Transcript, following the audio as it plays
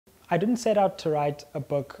I didn't set out to write a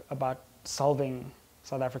book about solving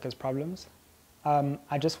South Africa's problems.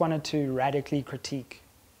 I just wanted to radically critique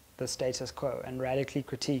the status quo and radically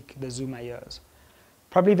critique the Zuma years.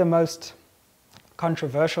 Probably the most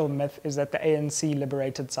controversial myth is that the ANC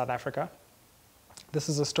liberated South Africa. This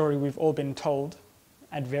is a story we've all been told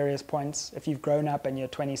at various points. If you've grown up and you're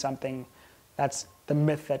 20-something, that's the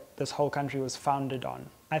myth that this whole country was founded on.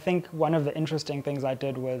 I think one of the interesting things I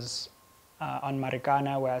did was on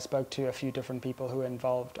Marikana, where I spoke to a few different people who were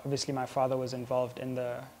involved. Obviously, my father was involved in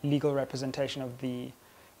the legal representation of the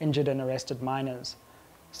injured and arrested miners.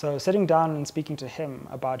 So sitting down and speaking to him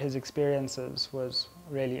about his experiences was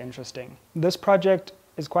really interesting. This project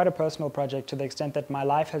is quite a personal project to the extent that my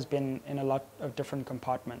life has been in a lot of different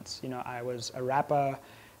compartments. You know, I was a rapper,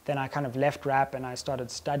 then I kind of left rap and I started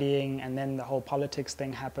studying, and then the whole politics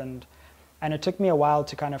thing happened. And it took me a while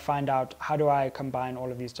to kind of find out, how do I combine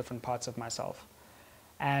all of these different parts of myself?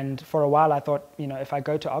 And for a while I thought, you know, if I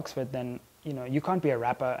go to Oxford, then, you know, you can't be a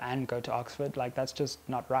rapper and go to Oxford. Like, that's just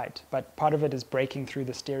not right. But part of it is breaking through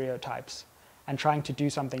the stereotypes and trying to do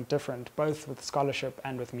something different, both with scholarship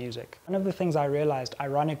and with music. One of the things I realized,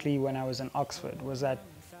 ironically, when I was in Oxford was that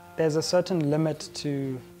there's a certain limit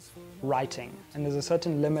to writing, and there's a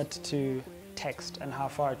certain limit to text and how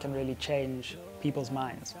far it can really change people's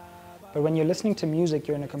minds. But when you're listening to music,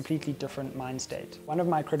 you're in a completely different mind state. One of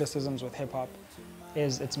my criticisms with hip-hop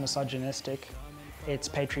is it's misogynistic, it's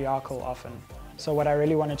patriarchal often. So what I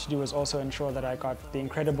really wanted to do was also ensure that I got the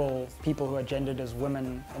incredible people who are gendered as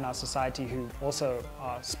women in our society, who also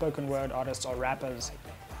are spoken word artists or rappers,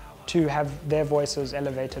 to have their voices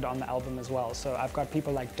elevated on the album as well. So I've got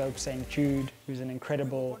people like Dope St. Jude, who's an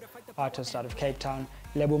incredible artist out of Cape Town.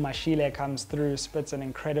 Lebu Mashile comes through, spits an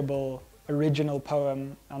incredible original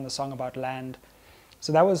poem on the song about land.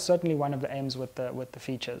 So that was certainly one of the aims with the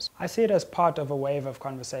features. I see it as part of a wave of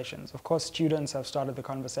conversations. Of course, students have started the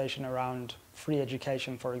conversation around free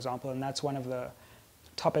education, for example, and that's one of the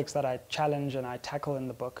topics that I challenge and I tackle in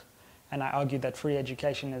the book. And I argue that free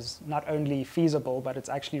education is not only feasible, but it's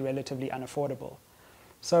actually relatively unaffordable.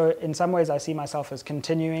 So in some ways, I see myself as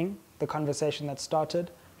continuing the conversation that started,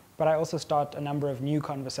 but I also start a number of new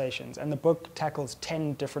conversations. And the book tackles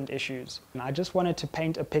 10 different issues. And I just wanted to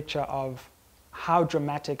paint a picture of how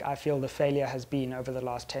dramatic I feel the failure has been over the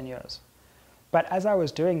last 10 years. But as I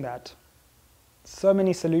was doing that, so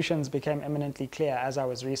many solutions became eminently clear as I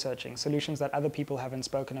was researching, solutions that other people haven't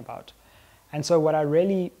spoken about. And so what I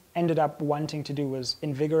really ended up wanting to do was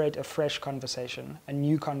invigorate a fresh conversation, a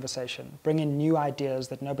new conversation, bring in new ideas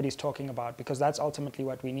that nobody's talking about, because that's ultimately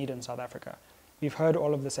what we need in South Africa. We've heard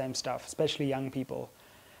all of the same stuff, especially young people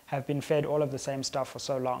have been fed all of the same stuff for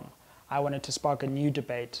so long. I wanted to spark a new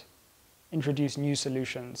debate, introduce new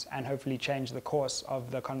solutions, and hopefully change the course of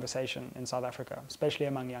the conversation in South Africa, especially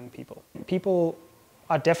among young people. People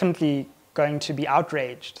are definitely going to be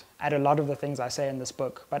outraged at a lot of the things I say in this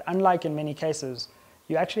book, but unlike in many cases,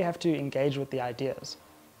 you actually have to engage with the ideas.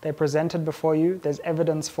 They're presented before you, there's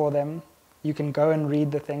evidence for them, you can go and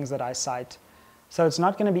read the things that I cite. So it's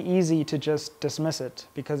not going to be easy to just dismiss it,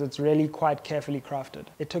 because it's really quite carefully crafted.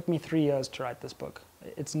 It took me 3 years to write this book.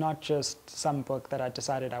 It's not just some book that I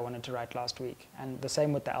decided I wanted to write last week. And the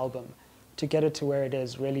same with the album. To get it to where it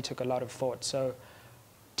is really took a lot of thought. So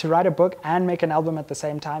to write a book and make an album at the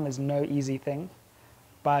same time is no easy thing.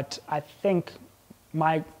 But I think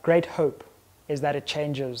my great hope is that it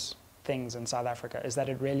changes things in South Africa, is that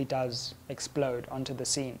it really does explode onto the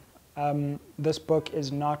scene. This book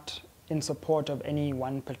is not in support of any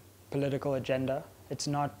one political agenda. It's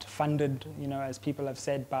not funded, you know, as people have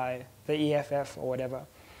said, by the EFF or whatever,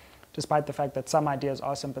 despite the fact that some ideas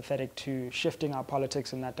are sympathetic to shifting our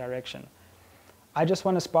politics in that direction. I just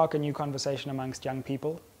want to spark a new conversation amongst young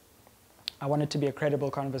people. I want it to be a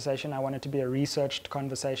credible conversation. I want it to be a researched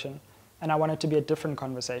conversation. And I want it to be a different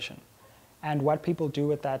conversation. And what people do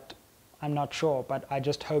with that, I'm not sure, but I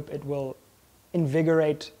just hope it will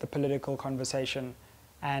invigorate the political conversation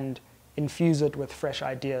and infuse it with fresh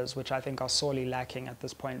ideas, which I think are sorely lacking at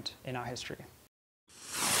this point in our history.